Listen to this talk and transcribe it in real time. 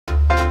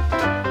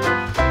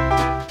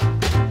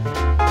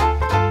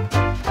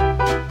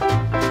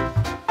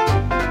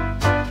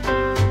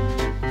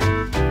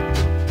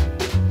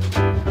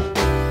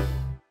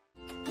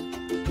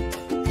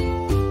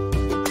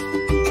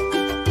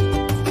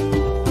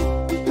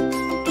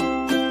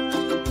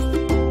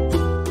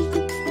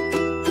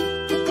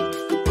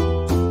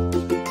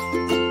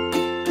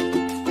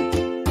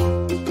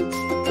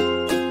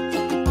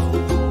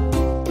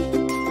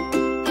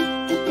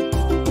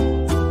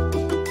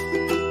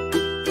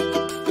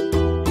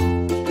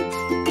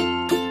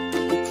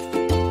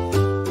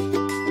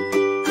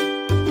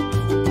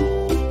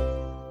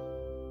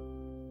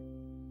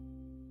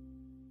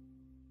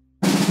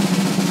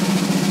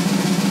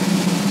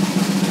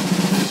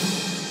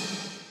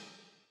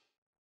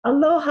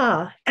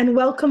Aloha and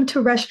welcome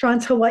to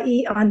Restaurants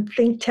Hawaii on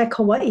Think Tech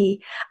Hawaii.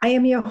 I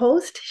am your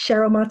host,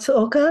 Sheryl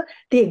Matsuoka,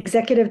 the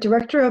Executive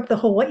Director of the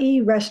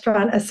Hawaii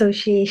Restaurant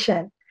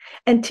Association.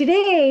 And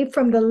today,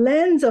 from the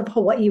lens of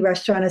Hawaii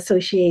Restaurant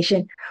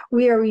Association,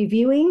 we are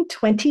reviewing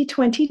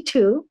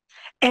 2022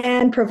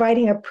 and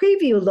providing a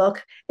preview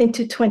look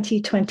into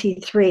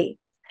 2023.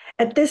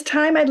 At this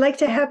time, I'd like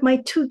to have my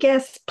two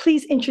guests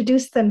please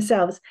introduce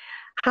themselves.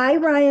 Hi,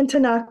 Ryan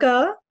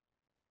Tanaka.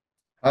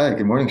 Hi,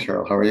 good morning,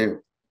 Cheryl. How are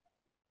you?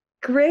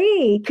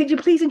 Great. Could you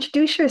please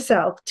introduce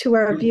yourself to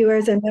our Sure.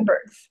 viewers and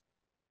members?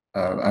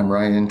 I'm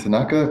Ryan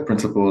Tanaka,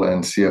 Principal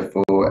and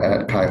CFO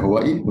at Kai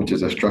Hawaii, which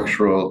is a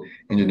structural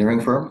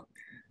engineering firm.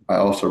 I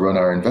also run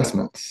our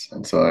investments,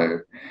 and so I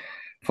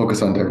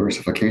focus on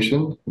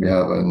diversification. We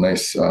have a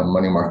nice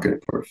money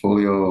market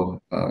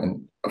portfolio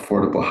and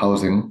affordable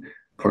housing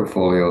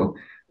portfolio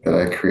that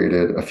I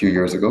created a few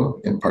years ago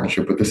in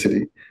partnership with the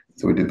city.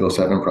 So we did those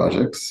seven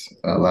projects.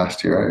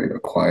 Last year, I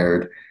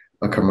acquired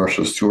a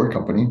commercial sewer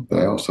company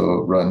that I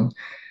also run.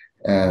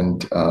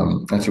 And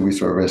so we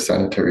service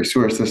sanitary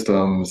sewer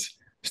systems,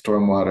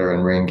 stormwater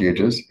and rain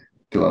gauges,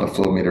 do a lot of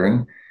flow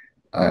metering.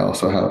 I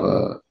also have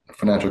a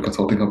financial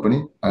consulting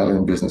company,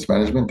 Island Business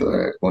Management, that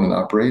I own and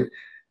operate.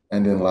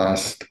 And then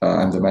last,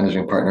 I'm the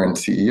managing partner and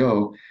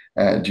CEO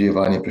at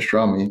Giovanni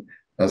Pastrami,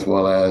 as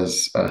well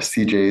as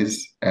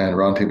CJ's and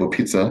Roundtable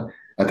Pizza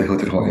at the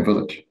Hilton Hawaiian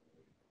Village.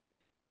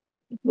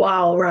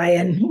 Wow,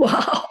 Ryan.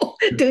 Wow.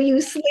 Do you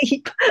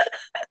sleep?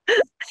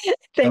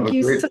 Thank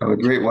you so I have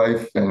a great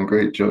wife and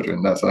great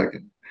children. That's how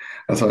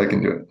I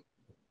can do it.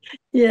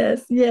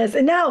 Yes, yes.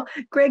 And now,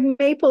 Greg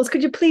Maples,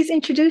 could you please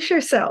introduce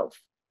yourself?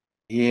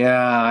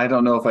 Yeah, I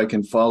don't know if I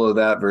can follow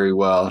that very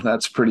well.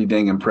 That's pretty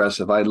dang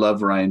impressive. I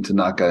love Ryan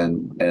Tanaka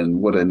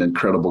and what an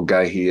incredible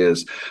guy he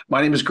is.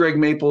 My name is Greg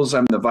Maples.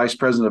 I'm the Vice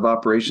President of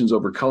Operations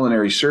over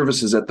Culinary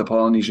Services at the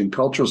Polynesian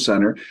Cultural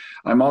Center.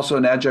 I'm also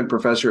an adjunct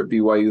professor at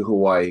BYU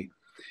Hawaii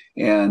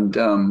and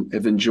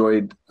have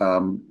enjoyed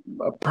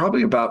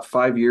probably about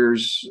 5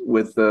 years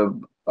with the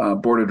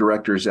board of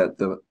directors at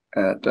the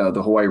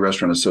Hawaii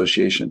Restaurant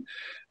Association.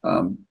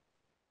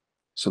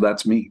 So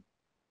that's me.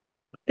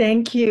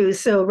 Thank you.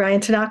 So, Ryan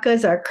Tanaka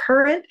is our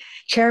current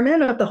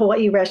chairman of the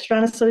Hawaii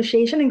Restaurant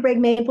Association, and Greg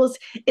Maples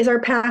is our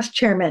past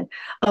chairman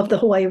of the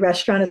Hawaii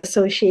Restaurant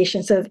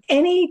Association. So, if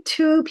any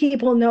two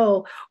people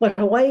know what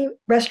Hawaii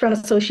Restaurant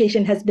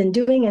Association has been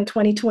doing in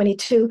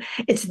 2022,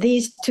 it's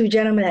these two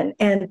gentlemen.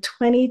 And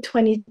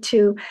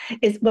 2022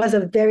 was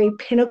a very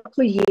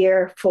pinnacle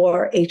year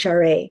for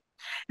HRA.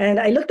 And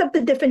I looked up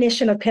the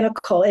definition of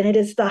pinnacle, and it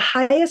is the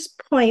highest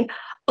point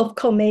of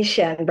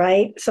commission,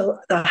 right? So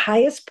the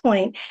highest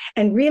point,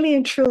 and really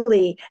and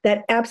truly,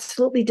 that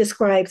absolutely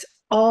describes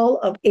all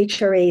of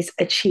HRA's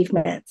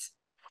achievements.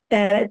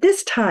 And at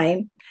this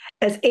time,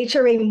 as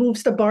HRA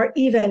moves the bar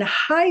even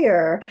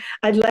higher,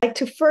 I'd like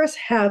to first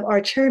have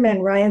our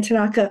chairman, Ryan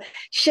Tanaka,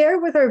 share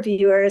with our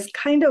viewers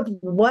kind of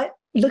what,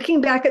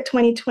 looking back at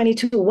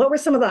 2022, what were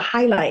some of the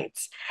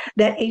highlights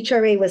that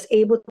HRA was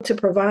able to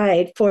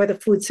provide for the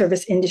food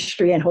service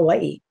industry in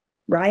Hawaii?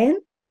 Ryan?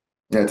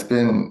 Yeah, it's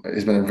been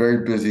a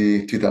very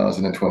busy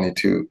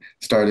 2022.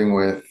 Starting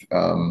with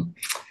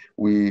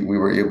we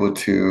were able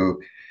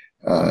to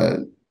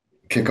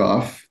kick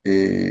off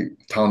a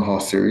town hall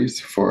series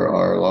for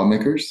our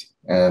lawmakers,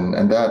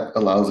 and that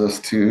allows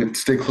us to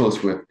stay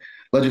close with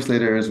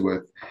legislators,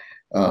 with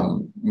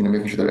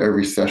making sure that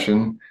every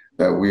session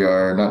that we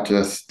are not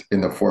just in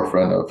the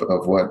forefront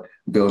of what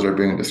bills are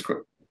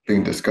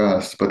being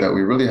discussed, but that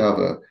we really have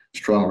a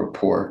strong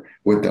rapport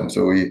with them.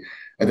 So we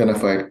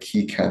identified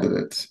key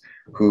candidates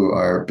who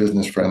are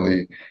business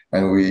friendly,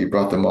 and we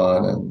brought them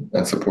on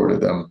and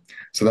supported them.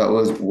 So that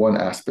was one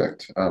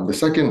aspect. The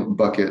second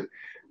bucket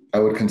I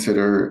would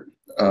consider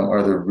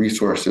are the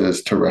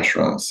resources to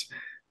restaurants.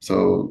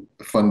 So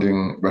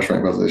funding,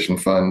 Restaurant Revitalization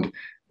Fund,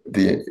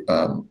 the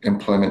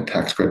employment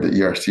tax credit, the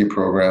ERC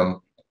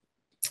program,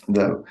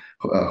 the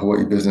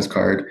Hawaii business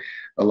card,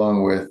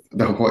 along with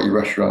the Hawaii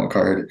restaurant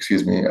card,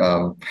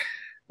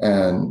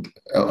 and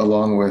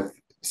along with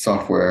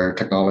software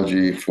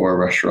technology for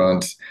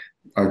restaurants,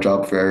 our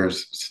job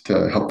fairs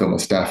to help them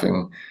with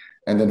staffing.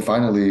 And then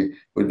finally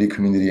would be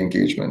community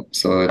engagement.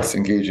 So it's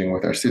engaging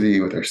with our city,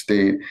 with our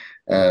state,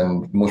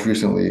 and most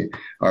recently,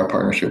 our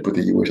partnership with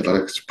the UH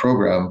Athletics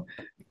program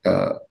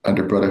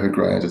under Braddahood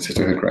Grindz and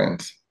Sisterhood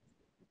Grindz.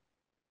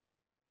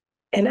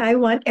 And I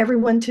want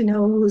everyone to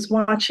know who's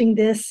watching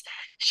this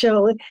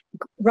show,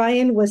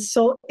 Ryan was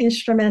so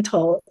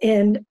instrumental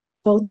in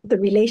both the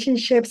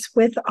relationships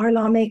with our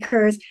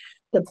lawmakers.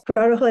 The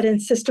Brotherhood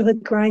and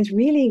Sisterhood Grindz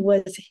really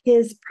was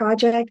his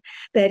project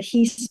that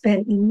he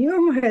spent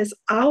numerous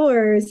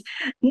hours,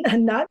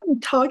 not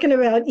talking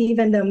about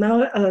even the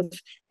amount of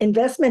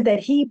investment that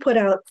he put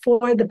out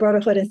for the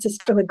Brotherhood and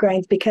Sisterhood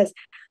Grindz, because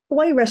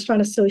Hawaii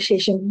Restaurant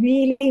Association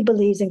really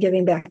believes in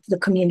giving back to the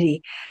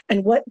community.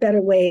 And what better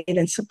way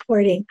than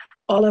supporting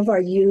all of our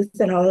youth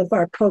and all of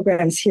our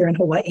programs here in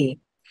Hawaii?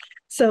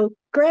 So,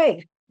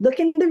 Greg, look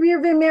in the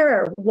rearview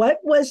mirror. What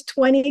was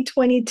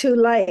 2022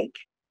 like?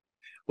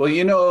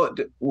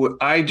 Well,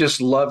 I just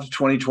loved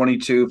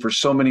 2022 for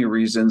so many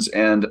reasons.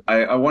 And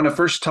I want to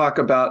first talk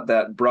about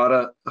that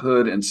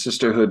Braddahood and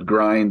Sisterhood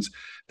Grindz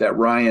that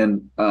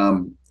Ryan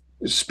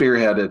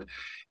spearheaded.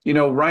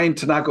 Ryan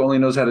Tanaka only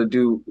knows how to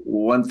do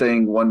one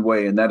thing one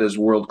way, and that is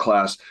world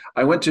class.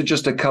 I went to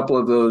just a couple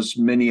of those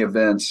mini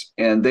events,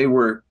 and they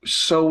were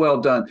so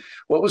well done.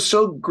 What was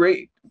so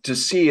great to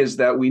see is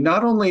that we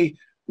not only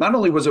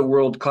was it a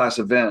world class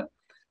event,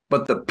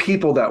 but the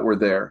people that were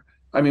there.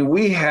 I mean,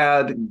 we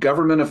had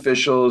government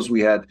officials,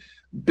 we had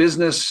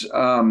business,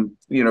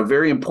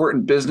 very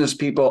important business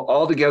people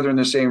all together in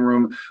the same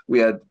room. We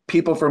had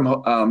people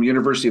from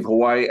University of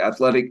Hawaii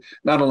athletic,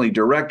 not only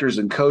directors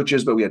and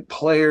coaches, but we had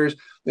players.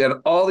 We had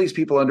all these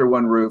people under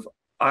one roof.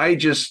 I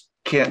just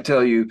can't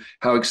tell you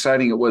how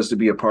exciting it was to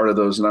be a part of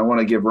those. And I want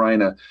to give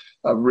Ryan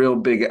a real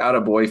big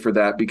attaboy for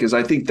that, because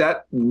I think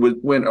that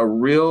went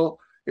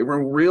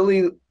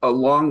really a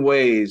long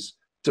ways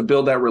to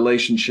build that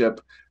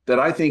relationship that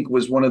I think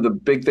was one of the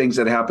big things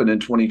that happened in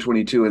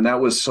 2022. And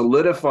that was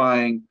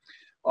solidifying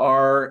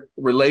our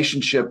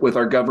relationship with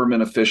our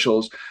government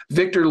officials.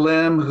 Victor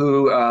Lim,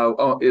 who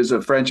is a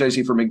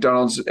franchisee for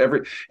McDonald's.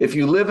 If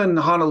you live in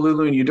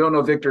Honolulu and you don't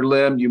know Victor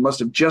Lim, you must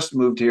have just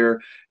moved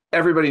here.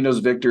 Everybody knows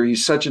Victor.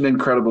 He's such an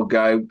incredible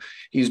guy.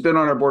 He's been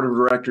on our board of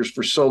directors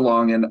for so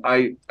long, and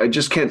I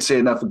just can't say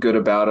enough good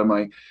about him.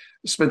 I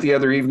spent the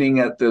other evening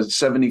at the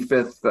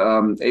 75th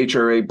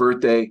HRA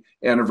birthday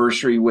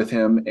anniversary with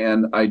him,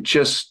 and I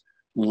just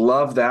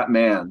love that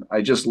man.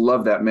 I just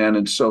love that man.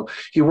 And so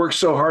he works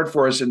so hard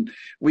for us, and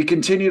we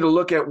continue to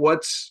look at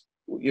what's,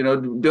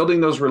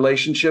 building those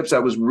relationships.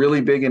 That was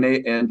really big in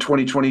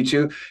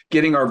 2022,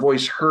 getting our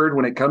voice heard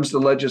when it comes to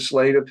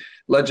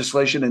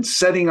legislation, and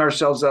setting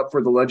ourselves up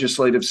for the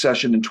legislative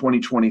session in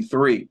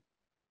 2023,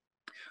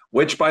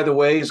 which, by the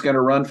way, is going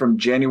to run from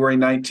January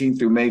 19th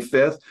through May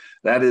 5th.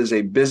 That is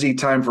a busy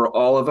time for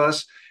all of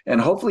us, and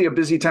hopefully a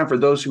busy time for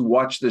those who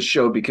watch this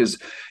show, because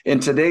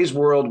in today's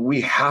world, we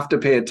have to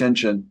pay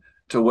attention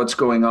to what's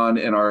going on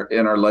in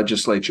our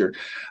legislature.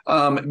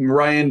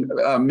 Ryan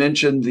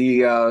mentioned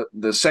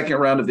the second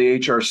round of the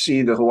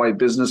HRC, the Hawaii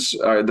Business,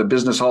 the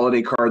business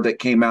holiday card that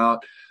came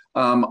out.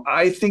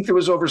 I think there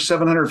was over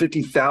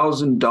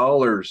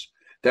 $750,000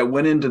 that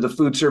went into the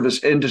food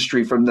service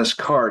industry from this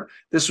card.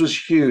 This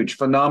was huge,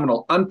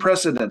 phenomenal,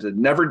 unprecedented,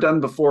 never done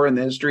before in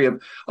the history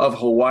of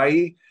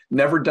Hawaii,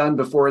 never done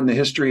before in the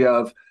history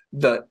of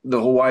the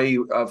Hawaii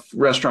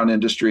restaurant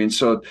industry. And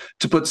so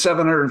to put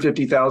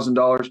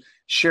 $750,000,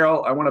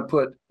 Sheryl, I want to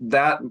put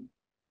that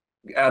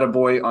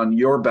attaboy on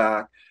your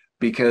back,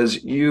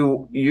 because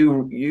you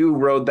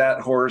rode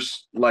that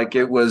horse like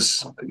it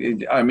was, you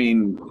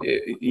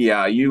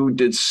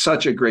did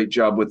such a great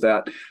job with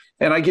that.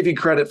 And I give you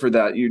credit for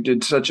that. You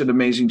did such an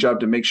amazing job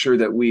to make sure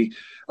that we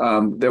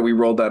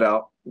rolled that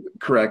out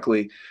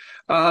correctly.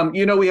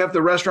 We have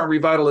the Restaurant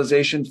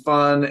Revitalization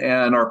Fund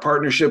and our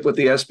partnership with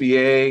the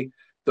SBA.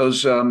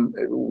 Those,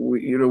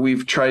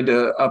 we've tried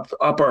to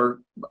up our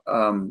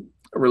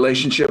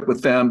relationship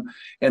with them,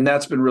 and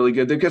that's been really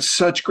good. They've got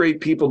such great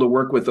people to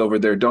work with over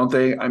there, don't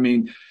they? I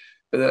mean,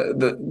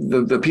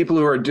 the people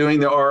who are doing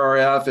the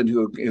RRF and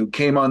who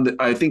came on,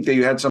 I think they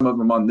had some of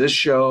them on this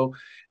show,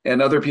 and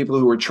other people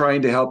who were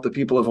trying to help the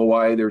people of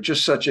Hawaii. They're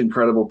just such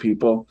incredible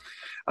people.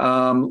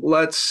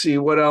 Let's see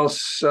what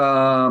else.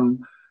 You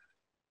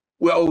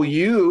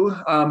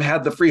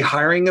had the free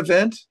hiring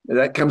event.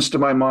 That comes to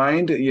my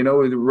mind.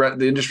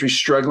 The industry's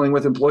struggling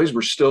with employees.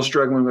 We're still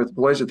struggling with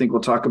employees. I think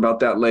we'll talk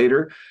about that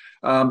later.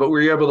 But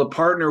we were able to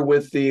partner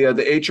with the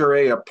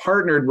HRA,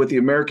 partnered with the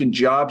American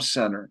Jobs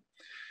Center.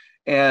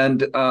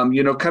 And,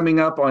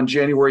 coming up on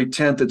January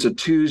 10th, it's a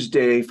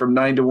Tuesday from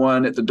 9 to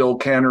 1 at the Dole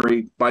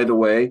Cannery, by the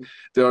way.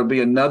 There'll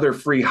be another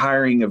free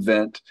hiring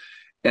event.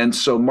 And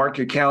so mark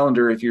your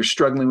calendar. If you're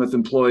struggling with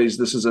employees,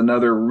 this is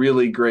another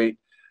really great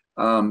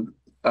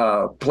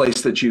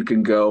place that you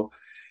can go.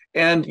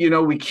 And,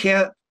 we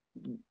can't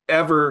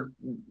ever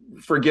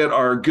forget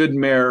our good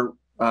mayor,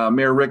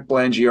 Mayor Rick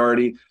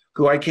Blangiardi,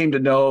 who I came to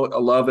know,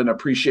 love, and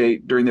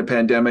appreciate during the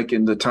pandemic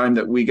and the time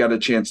that we got a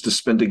chance to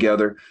spend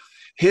together.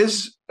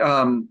 His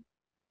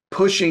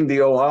pushing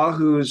the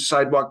Oahu's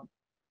Sidewalk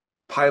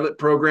pilot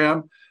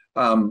program,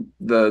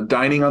 the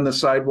dining on the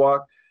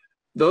sidewalk,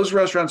 those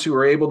restaurants who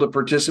were able to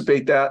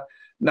participate that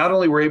not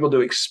only were able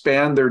to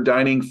expand their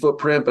dining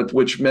footprint, but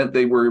which meant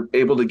they were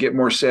able to get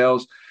more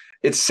sales.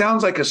 It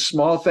sounds like a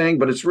small thing,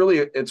 but it's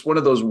one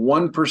of those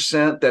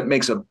 1% that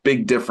makes a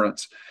big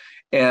difference.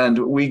 And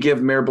we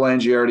give Mayor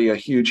Blangiardi a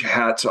huge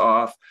hats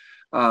off.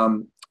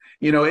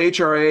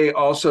 HRA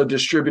also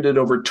distributed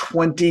over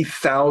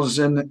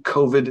 20,000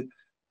 COVID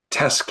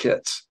test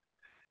kits.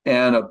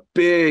 And a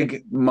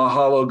big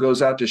mahalo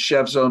goes out to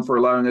Chef Zone for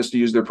allowing us to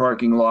use their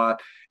parking lot.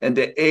 And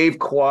to Ave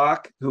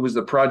Kwok, who was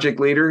the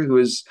project leader, who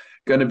is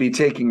going to be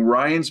taking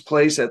Ryan's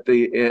place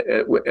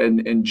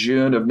in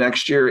June of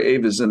next year.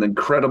 Ave is an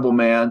incredible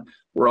man.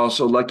 We're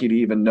also lucky to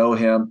even know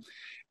him.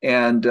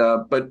 And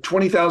but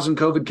 20,000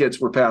 COVID kits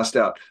were passed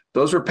out.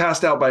 Those were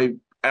passed out by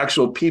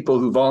actual people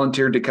who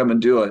volunteered to come and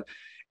do it.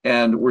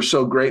 And we're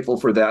so grateful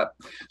for that.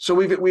 So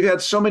we've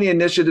had so many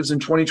initiatives in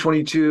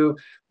 2022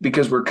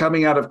 because we're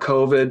coming out of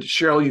COVID.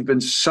 Sheryl, you've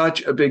been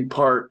such a big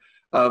part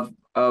of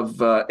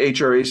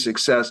HRA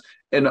success.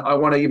 And I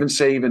want to even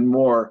say even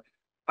more.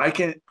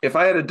 If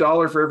I had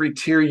 $1 for every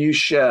tear you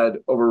shed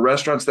over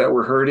restaurants that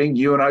were hurting,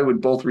 you and I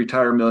would both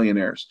retire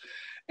millionaires.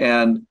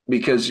 And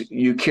because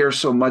you care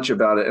so much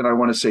about it. And I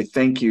want to say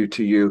thank you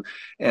to you.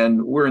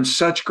 And we're in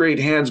such great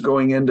hands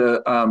going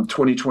into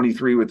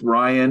 2023 with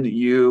Ryan,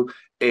 you,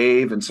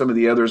 Ave, and some of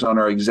the others on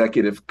our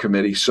executive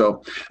committee.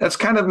 So that's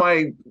kind of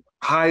my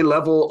high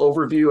level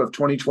overview of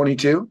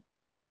 2022.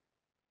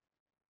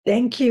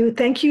 Thank you.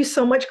 Thank you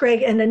so much,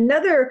 Greg. And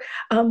another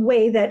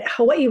way that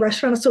Hawaii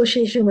Restaurant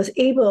Association was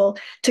able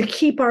to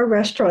keep our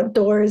restaurant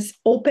doors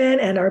open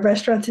and our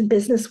restaurants in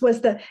business was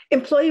the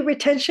employee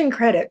retention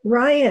credit.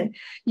 Ryan,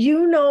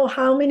 you know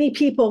how many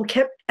people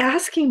kept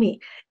asking me,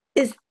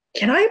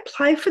 can I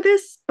apply for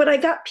this? But I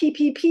got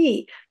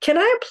PPP. Can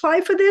I apply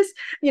for this?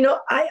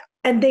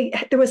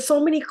 There was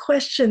so many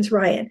questions,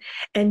 Ryan.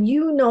 And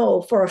you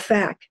know for a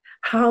fact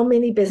how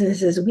many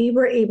businesses we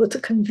were able to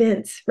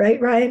convince, right,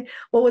 Ryan?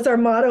 What was our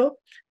motto?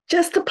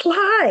 Just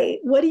apply.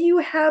 What do you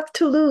have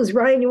to lose?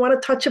 Ryan, you want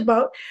to touch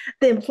about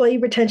the employee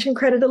retention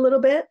credit a little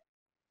bit?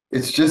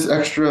 It's just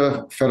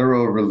extra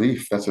federal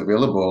relief that's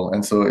available.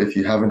 And so if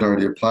you haven't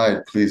already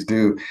applied, please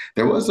do.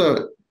 There was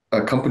a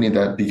company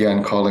that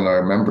began calling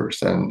our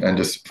members and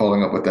just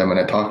following up with them. And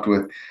I talked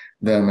with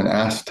them and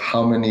asked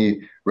how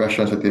many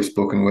restaurants that they've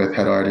spoken with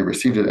had already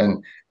received it.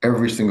 And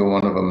every single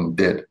one of them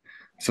did.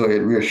 So it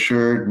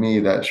reassured me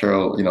that,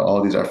 Sheryl,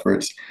 all these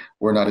efforts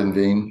were not in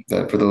vain,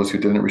 that for those who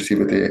didn't receive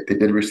it, they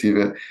did receive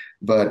it.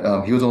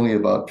 But he was only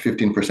about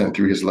 15%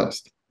 through his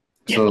list.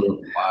 So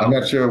wow. I'm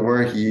not sure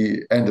where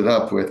he ended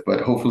up with,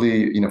 but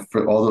hopefully,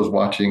 for all those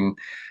watching,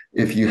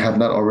 if you have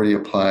not already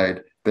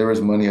applied, there is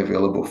money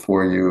available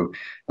for you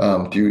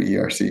through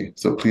ERC.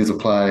 So please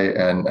apply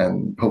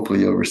and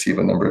hopefully you'll receive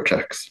a number of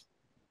checks.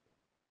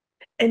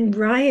 And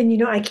Ryan,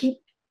 I keep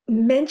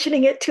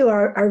mentioning it to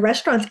our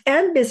restaurants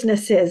and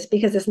businesses,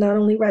 because it's not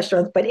only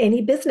restaurants, but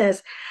any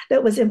business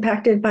that was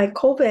impacted by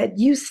COVID,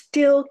 you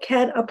still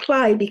can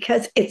apply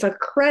because it's a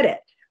credit,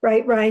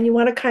 right? Ryan, you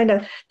want to kind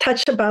of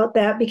touch about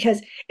that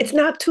because it's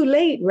not too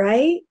late,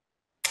 right?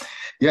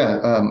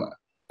 Yeah,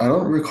 I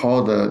don't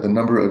recall the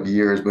number of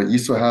years, but you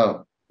still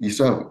have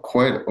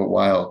quite a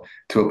while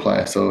to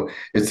apply. So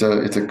it's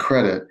a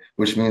credit,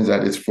 which means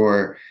that it's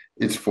for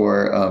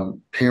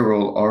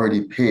payroll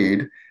already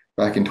paid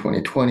back in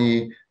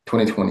 2020,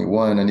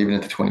 2021, and even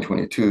into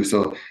 2022.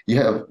 So you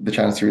have the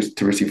chance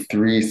to receive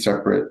 3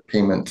 separate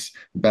payments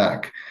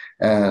back.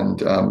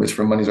 And it's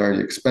for monies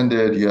already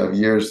expended. You have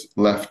years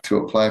left to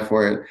apply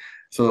for it.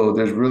 So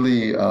there's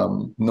really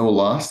no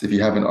loss if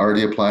you haven't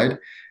already applied.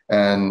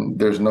 And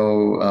there's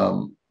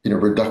no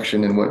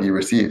reduction in what you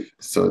receive.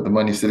 So the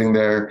money's sitting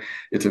there,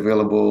 it's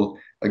available.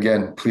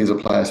 Again, please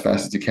apply as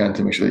fast as you can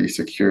to make sure that you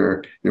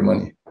secure your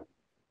money.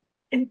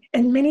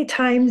 And many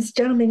times,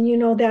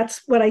 gentlemen,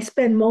 that's what I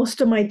spend most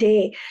of my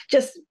day,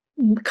 just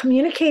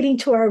communicating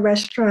to our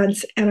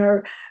restaurants and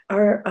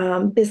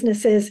our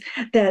businesses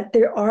that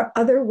there are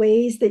other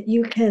ways that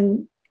you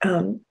can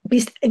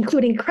be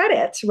including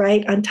credits,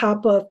 right, on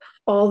top of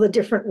all the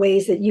different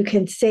ways that you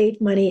can save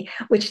money,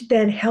 which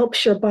then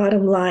helps your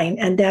bottom line.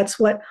 And that's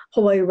what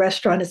Hawaii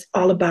Restaurant is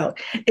all about,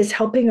 is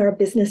helping our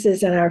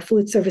businesses and our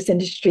food service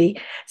industry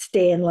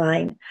stay in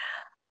line.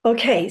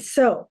 Okay,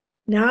 so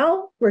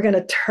now we're going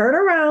to turn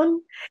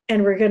around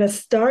and we're going to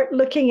start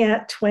looking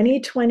at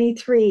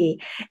 2023.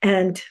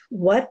 And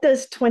what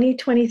does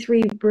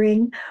 2023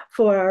 bring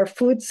for our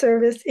food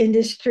service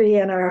industry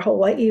and our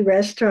Hawaii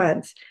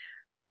restaurants?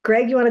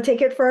 Greg, you want to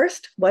take it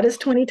first? What does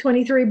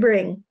 2023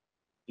 bring?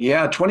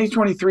 Yeah,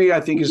 2023,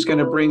 I think, is going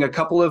to bring a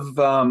couple of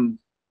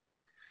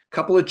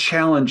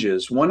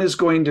challenges. One is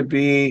going to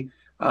be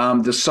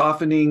the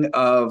softening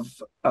of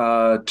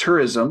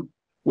tourism,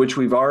 which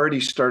we've already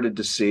started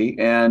to see,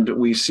 and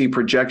we see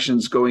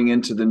projections going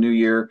into the new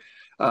year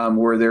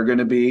where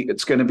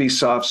it's going to be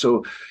soft.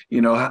 So,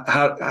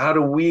 how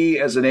do we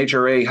as an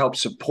HRA help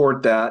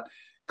support that?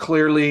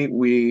 Clearly,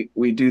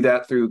 we do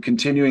that through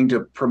continuing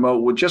to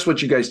promote just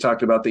what you guys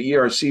talked about, the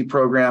ERC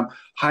program,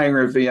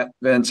 hiring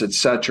events, et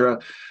cetera.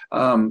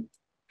 The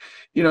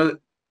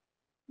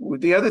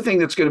other thing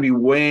that's going to be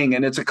weighing,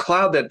 and it's a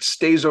cloud that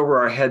stays over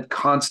our head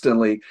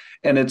constantly,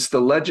 and it's the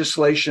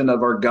legislation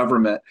of our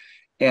government.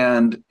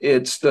 And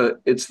it's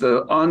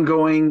the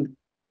ongoing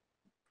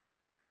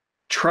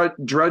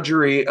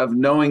drudgery of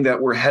knowing that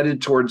we're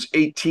headed towards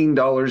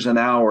 $18 an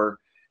hour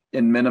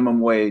in minimum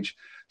wage.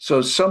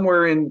 So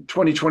somewhere in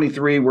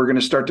 2023, we're going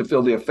to start to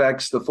feel the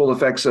full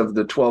effects of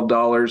the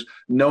 $12,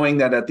 knowing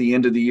that at the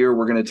end of the year,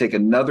 we're going to take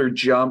another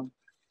jump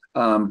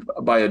by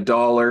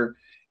 $1.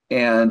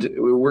 And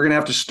we're going to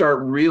have to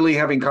start really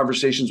having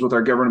conversations with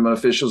our government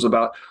officials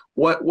about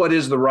what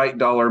is the right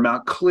dollar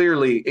amount.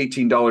 Clearly,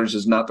 $18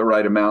 is not the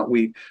right amount.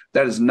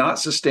 That is not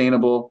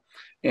sustainable,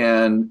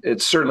 and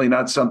it's certainly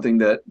not something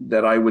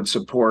that I would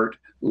support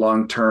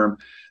long term.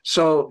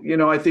 So,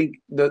 I think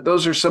that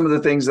those are some of the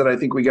things that I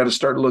think we got to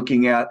start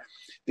looking at.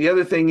 The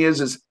other thing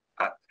is,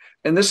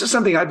 and this is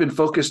something I've been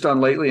focused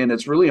on lately, and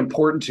it's really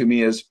important to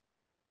me, is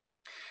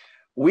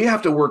we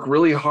have to work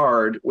really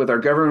hard with our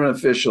government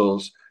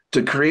officials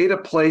to create a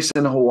place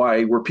in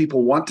Hawaii where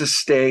people want to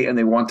stay and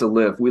they want to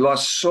live. We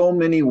lost so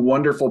many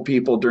wonderful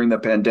people during the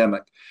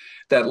pandemic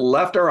that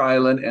left our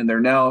island, and they're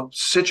now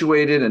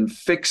situated and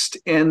fixed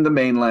in the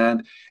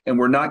mainland, and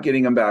we're not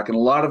getting them back. And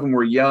a lot of them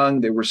were young.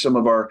 They were some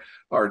of our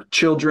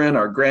children,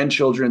 our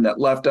grandchildren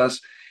that left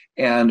us.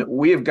 And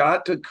we have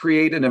got to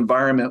create an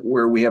environment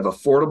where we have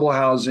affordable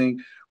housing,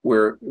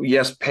 where,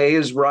 yes, pay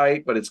is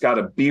right, but it's got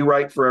to be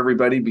right for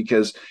everybody,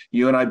 because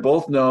you and I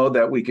both know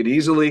that we could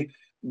easily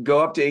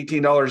go up to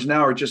 $18 an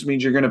hour. It just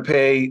means you're going to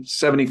pay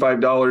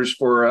 $75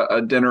 for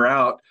a dinner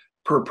out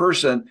per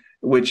person,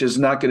 which is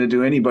not going to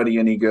do anybody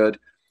any good.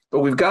 But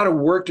we've got to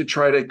work to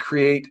try to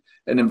create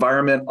an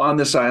environment on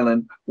this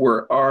island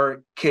where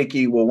our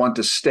keiki will want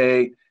to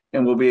stay,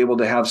 and we'll be able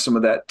to have some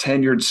of that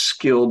tenured,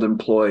 skilled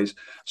employees.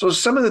 So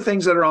some of the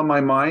things that are on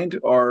my mind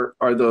are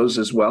those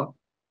as well.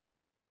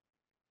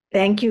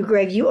 Thank you,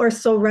 Greg. You are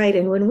so right.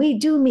 And when we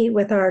do meet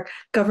with our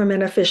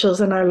government officials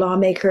and our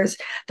lawmakers,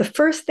 the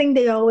first thing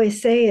they always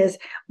say is,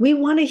 we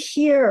want to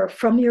hear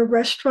from your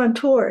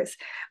restaurateurs.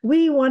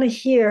 We want to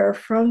hear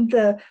from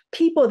the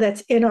people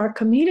that's in our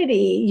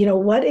community.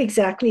 What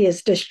exactly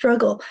is the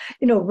struggle?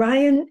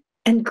 Ryan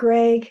and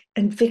Greg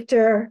and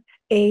Victor,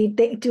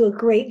 they do a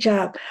great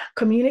job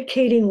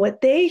communicating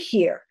what they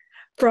hear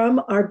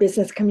from our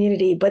business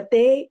community. But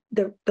the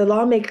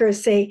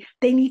lawmakers say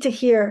they need to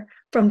hear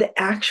from the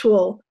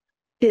actual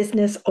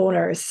business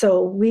owners.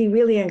 So we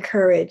really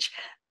encourage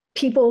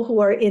people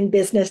who are in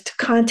business to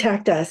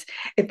contact us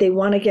if they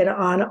want to get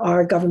on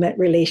our government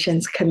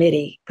relations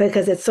committee,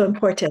 because it's so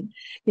important.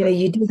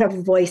 You do have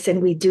a voice,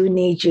 and we do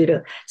need you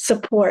to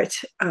support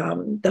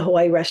the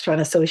Hawaii Restaurant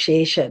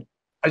Association.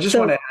 I just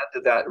want to add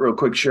to that real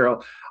quick,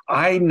 Sheryl.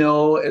 I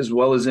know as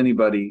well as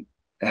anybody,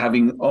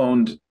 having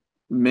owned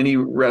many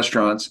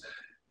restaurants,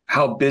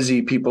 how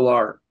busy people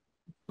are.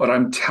 But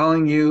I'm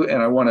telling you,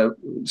 and I want to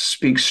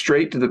speak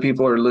straight to the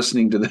people who are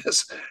listening to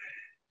this,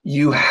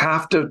 you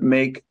have to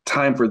make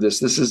time for this.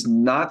 This is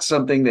not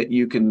something that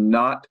you can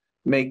not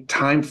make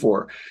time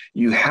for.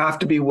 You have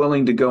to be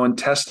willing to go and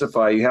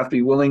testify. You have to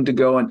be willing to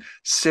go and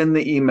send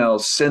the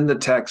emails, send the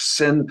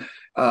texts,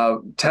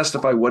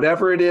 testify,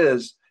 whatever it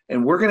is,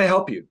 and we're going to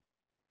help you.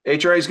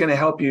 HRA is going to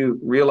help you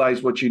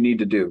realize what you need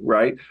to do,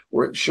 right?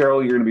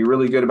 Sheryl, you're going to be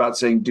really good about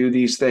saying, do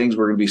these things.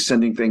 We're going to be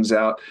sending things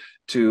out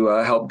to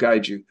help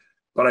guide you.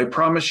 But I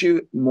promise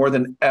you, more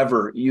than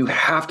ever, you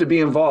have to be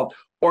involved,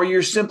 or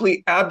you're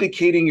simply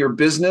abdicating your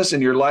business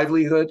and your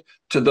livelihood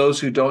to those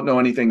who don't know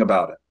anything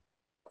about it.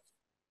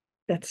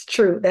 That's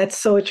true. That's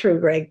so true,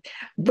 Greg.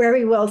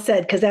 Very well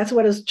said, because that's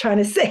what I was trying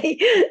to say.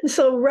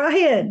 So,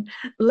 Ryan,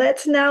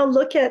 let's now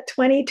look at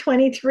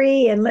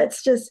 2023, and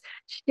let's just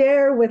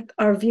share with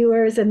our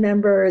viewers and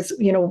members,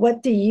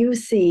 what do you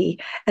see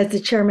as the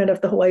chairman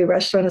of the Hawaii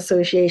Restaurant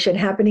Association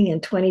happening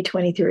in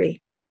 2023?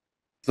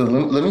 So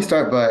let me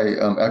start by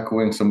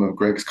echoing some of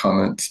Greg's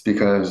comments,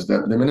 because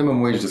the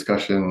minimum wage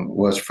discussion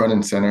was front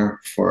and center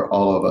for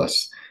all of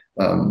us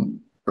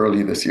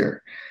early this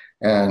year.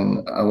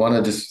 And I want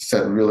to just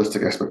set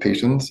realistic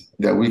expectations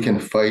that we can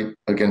fight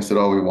against it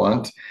all we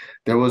want.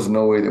 There was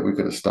no way that we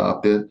could have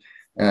stopped it.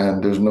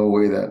 And there's no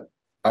way that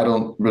I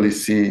don't really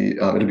see,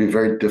 it'd be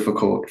very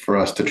difficult for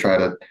us to try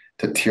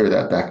to tear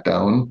that back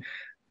down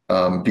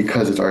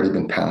because it's already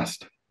been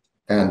passed.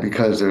 And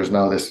because there's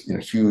now this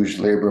huge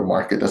labor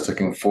market that's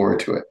looking forward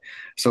to it.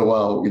 So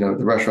while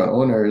the restaurant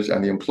owners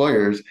and the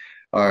employers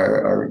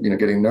are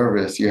getting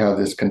nervous, you have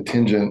this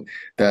contingent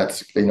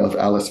that's of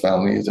Alice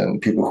families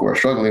and people who are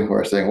struggling, who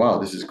are saying, wow,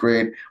 this is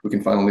great. We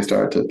can finally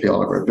start to pay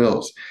all of our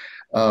bills.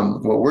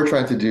 What we're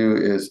trying to do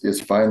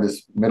is find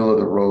this middle of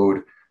the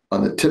road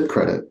on the tip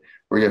credit,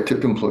 where you have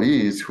tipped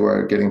employees who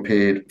are getting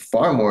paid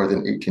far more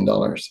than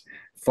 $18.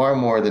 Far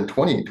more than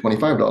 $20,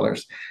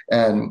 $25.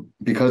 And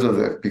because of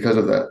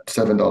that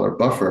 $7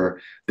 buffer,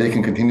 they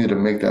can continue to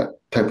make that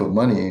type of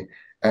money,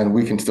 and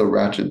we can still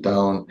ratchet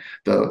down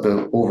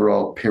the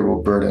overall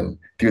payroll burden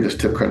through this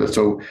tip credit.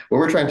 So what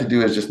we're trying to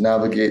do is just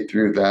navigate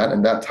through that,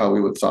 and that's how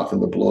we would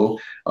soften the blow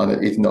on the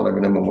 $18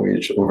 minimum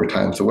wage over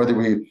time. So whether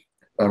we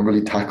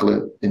really tackle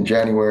it in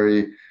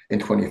January, in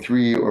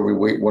 23, or we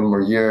wait one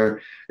more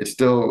year, it's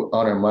still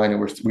on our mind,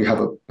 and we have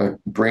a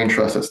brain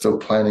trust that's still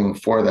planning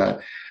for that.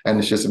 And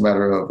it's just a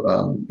matter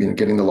of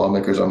getting the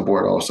lawmakers on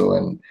board also,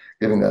 and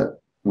given that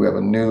we have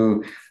a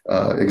new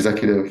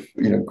executive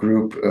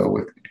group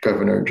with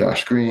Governor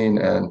Josh Green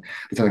and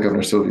Lieutenant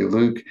Governor Sylvia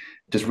Luke,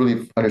 just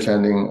really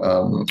understanding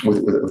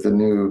with the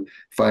new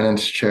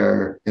finance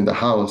chair in the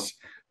House,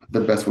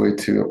 the best way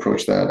to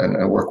approach that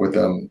and work with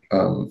them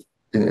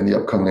in the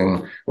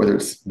upcoming, whether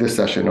it's this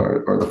session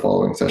or the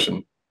following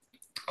session.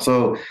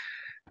 So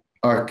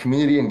Our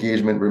community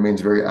engagement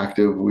remains very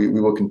active. We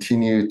will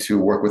continue to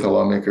work with our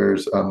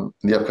lawmakers. In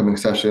the upcoming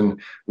session,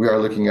 we are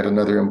looking at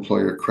another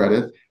employer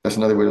credit. That's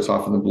another way to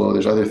soften the blow.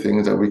 There's other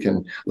things that we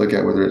can look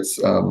at, whether it's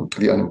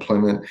the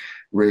unemployment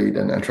rate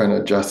and trying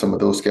to adjust some of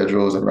those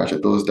schedules and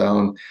ratchet those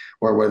down,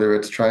 or whether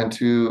it's trying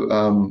to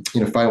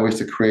find ways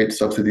to create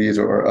subsidies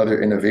or other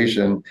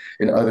innovation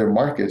in other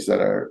markets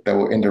that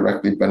will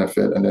indirectly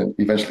benefit and then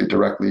eventually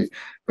directly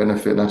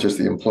benefit not just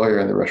the employer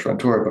and the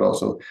restaurateur, but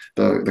also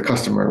the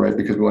customer, right?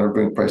 Because we want to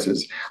bring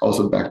prices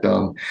also back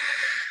down.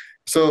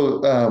 So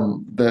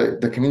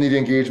the community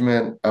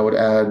engagement, I would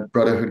add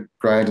Braddahood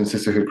Grindz and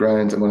Sisterhood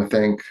Grindz. I want to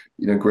thank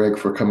Greg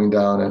for coming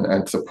down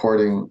and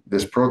supporting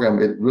this program.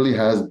 It really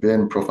has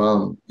been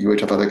profound.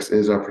 UH Athletics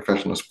is our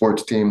professional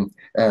sports team,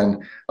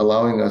 and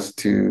allowing us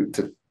to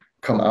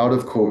come out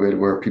of COVID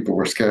where people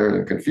were scared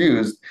and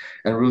confused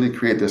and really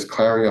create this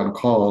clarity on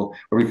call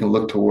where we can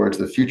look towards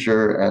the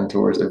future and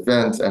towards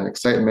events and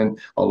excitement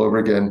all over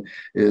again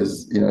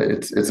is,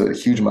 it's a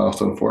huge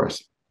milestone for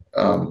us.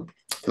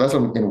 So that's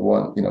in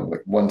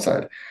one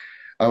side.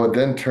 I would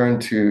then turn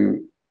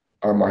to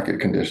our market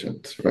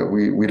conditions, right?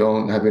 We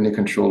don't have any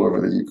control over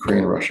the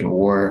Ukraine-Russian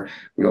war.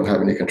 We don't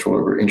have any control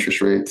over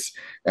interest rates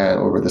and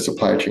over the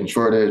supply chain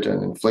shortage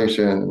and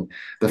inflation.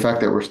 The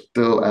fact that we're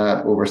still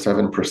at over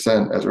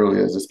 7% as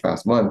early as this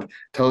past month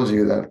tells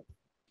you that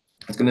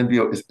it's going to be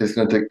a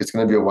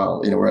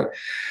while.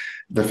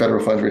 The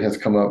federal funds rate has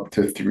come up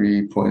to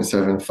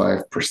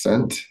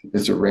 3.75%.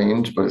 It's a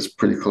range, but it's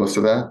pretty close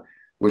to that,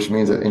 which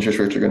means that interest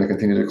rates are going to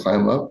continue to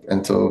climb up.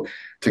 And so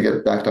to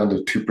get back down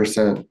to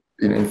 2%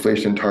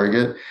 inflation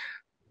target,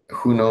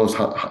 who knows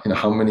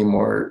how many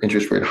more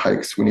interest rate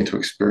hikes we need to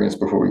experience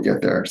before we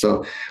get there.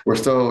 So we're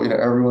still,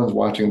 everyone's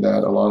watching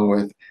that along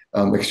with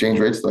exchange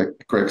rates. Like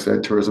Greg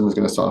said, tourism is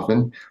going to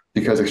soften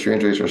because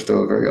exchange rates are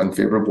still very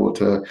unfavorable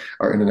to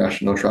our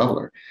international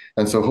traveler.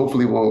 And so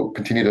hopefully we'll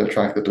continue to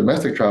attract the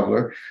domestic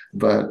traveler,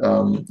 but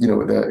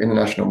the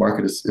international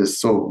market is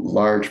so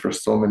large for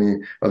so many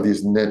of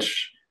these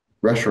niche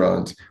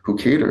restaurants who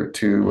cater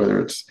to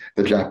whether it's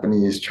the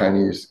Japanese,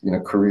 Chinese,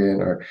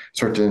 Korean, or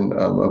certain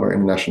of our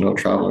international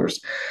travelers.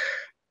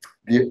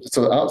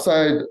 So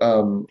outside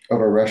of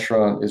a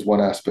restaurant is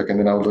one aspect, and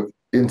then I would look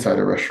inside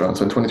a restaurant.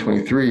 So in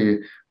 2023,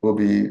 we'll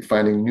be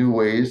finding new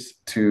ways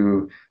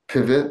to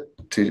pivot,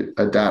 to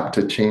adapt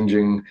to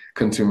changing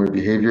consumer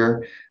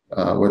behavior,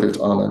 whether it's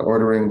online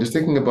ordering, just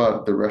thinking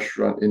about the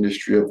restaurant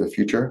industry of the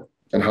future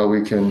and how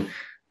we can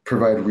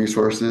provide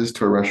resources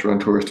to our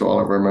restaurateurs, to all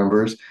of our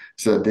members,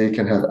 so that they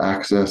can have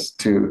access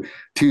to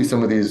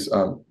some of these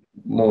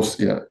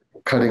most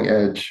cutting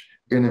edge,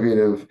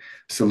 innovative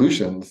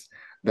solutions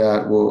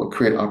that will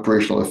create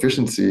operational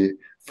efficiency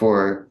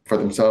for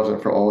themselves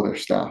and for all their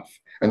staff.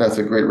 And that's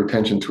a great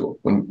retention tool.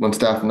 When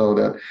staff know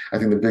that, I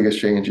think the biggest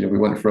change, we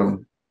went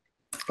from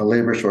a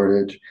labor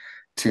shortage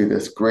to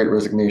this great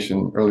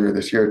resignation earlier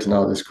this year to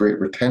now this great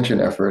retention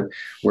effort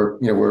where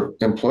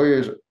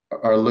employers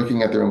are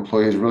looking at their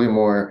employees really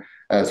more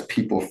as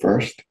people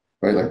first,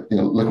 right? Like,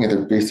 looking at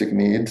their basic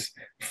needs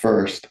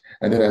first,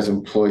 and then as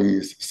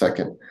employees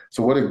second.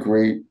 So what a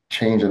great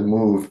change and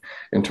move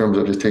in terms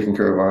of just taking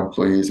care of our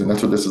employees. And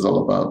that's what this is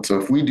all about.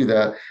 So if we do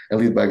that and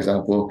lead by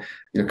example,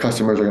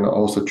 customers are going to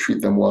also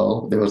treat them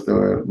well. There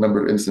were a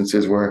number of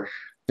instances where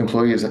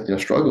employees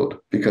struggled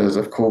because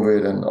of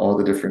COVID and all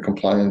the different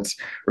compliance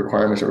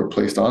requirements that were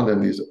placed on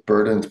them, these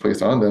burdens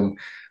placed on them.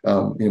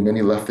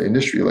 Many left the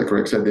industry. Like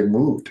Rick said, they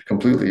moved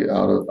completely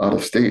out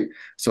of state.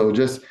 So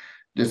just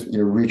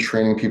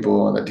retraining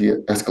people on the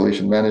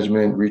de-escalation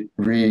management,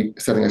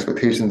 resetting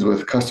expectations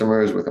with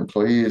customers, with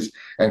employees,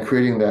 and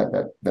creating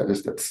that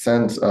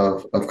sense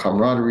of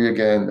camaraderie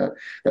again,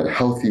 that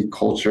healthy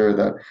culture,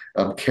 that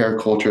care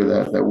culture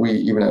that we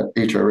even at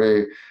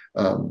HRA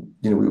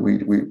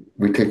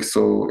we take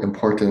so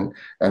important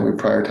and we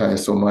prioritize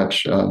so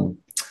much.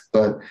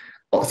 But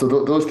also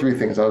those three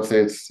things, I would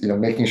say it's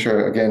making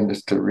sure, again,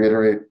 just to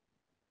reiterate,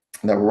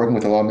 that we're working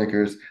with the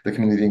lawmakers, the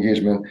community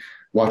engagement,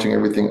 watching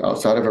everything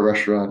outside of a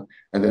restaurant,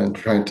 and then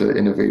trying to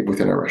innovate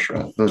within a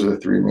restaurant. Those are the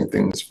three main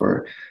things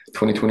for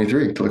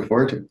 2023 to look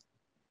forward to.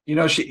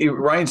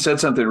 Ryan said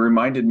something that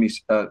reminded me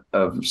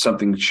of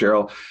something,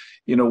 Sheryl.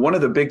 One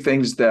of the big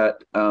things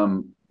that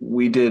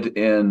we did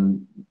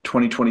in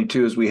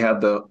 2022 is we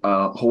had the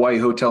Hawaii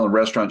Hotel and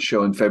Restaurant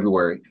Show in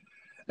February.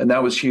 And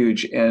that was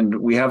huge.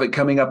 And we have it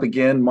coming up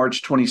again,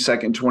 March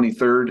 22nd,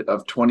 23rd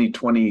of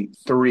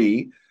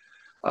 2023.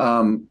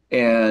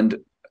 And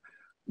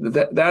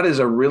that is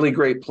a really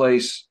great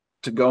place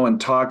to go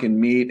and talk and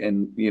meet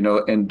and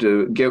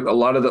to give a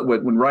lot of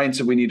when Ryan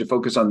said we need to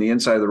focus on the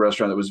inside of the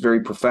restaurant, that was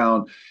very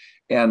profound.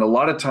 And a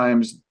lot of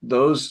times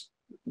those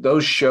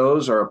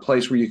shows are a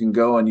place where you can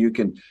go and you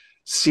can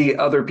see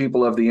other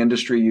people of the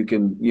industry. You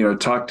can,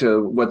 talk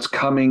to what's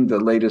coming, the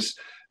latest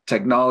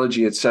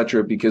technology, et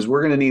cetera, because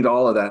we're going to need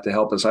all of that to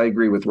help us. I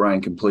agree with Ryan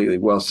completely.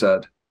 Well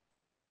said.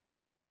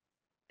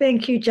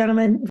 Thank you,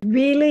 gentlemen.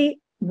 Really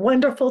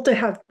wonderful to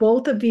have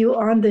both of you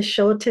on the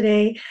show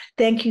today.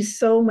 Thank you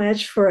so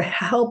much for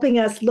helping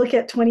us look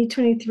at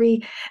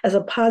 2023 as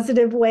a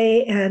positive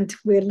way. And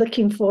we're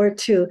looking forward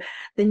to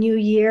the new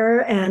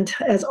year. And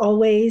as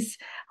always,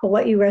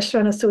 Hawaii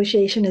Restaurant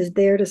Association is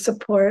there to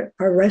support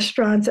our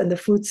restaurants and the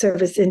food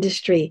service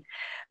industry.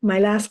 My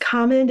last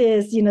comment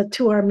is,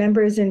 to our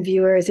members and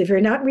viewers, if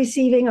you're not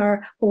receiving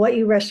our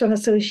Hawaii Restaurant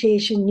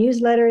Association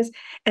newsletters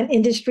and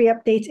industry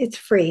updates, it's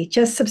free.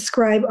 Just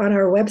subscribe on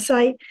our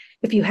website.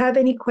 If you have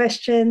any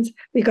questions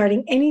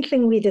regarding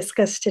anything we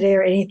discussed today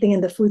or anything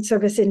in the food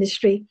service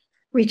industry,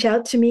 reach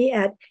out to me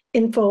at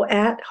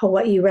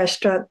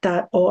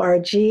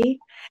info@hawaiirestaurant.org.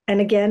 And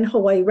again,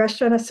 Hawaii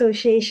Restaurant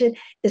Association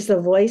is the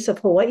voice of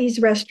Hawaii's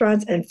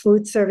restaurants and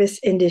food service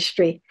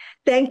industry.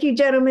 Thank you,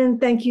 gentlemen.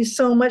 Thank you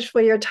so much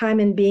for your time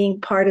and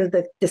being part of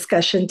the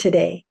discussion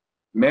today.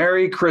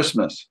 Merry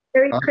Christmas.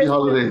 Merry Happy Christmas.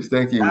 holidays.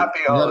 Thank you. Happy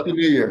holidays.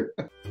 Happy New Year.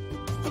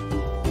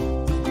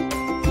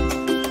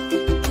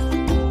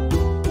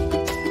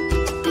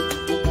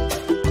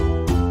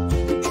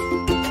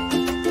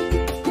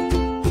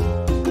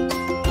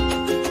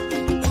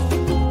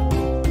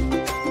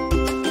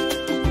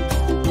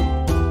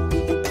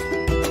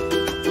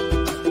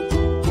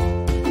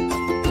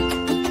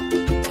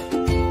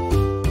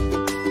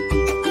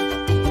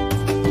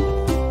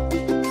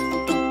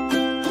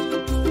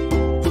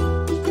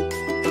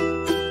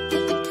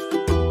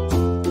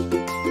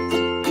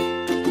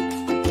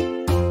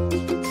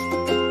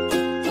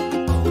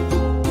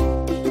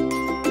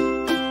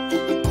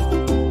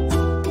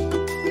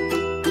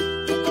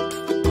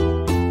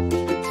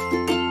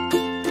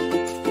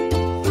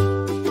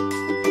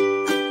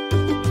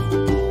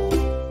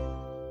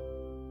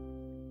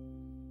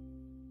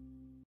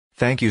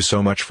 Thank you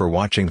so much for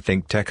watching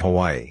Think Tech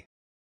Hawaii.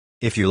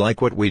 If you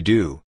like what we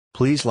do,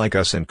 please like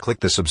us and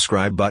click the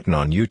subscribe button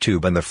on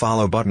YouTube and the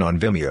follow button on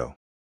Vimeo.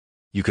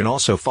 You can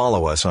also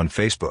follow us on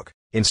Facebook,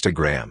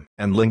 Instagram,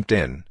 and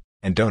LinkedIn,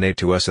 and donate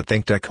to us at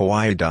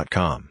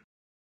thinktechhawaii.com.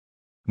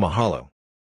 Mahalo.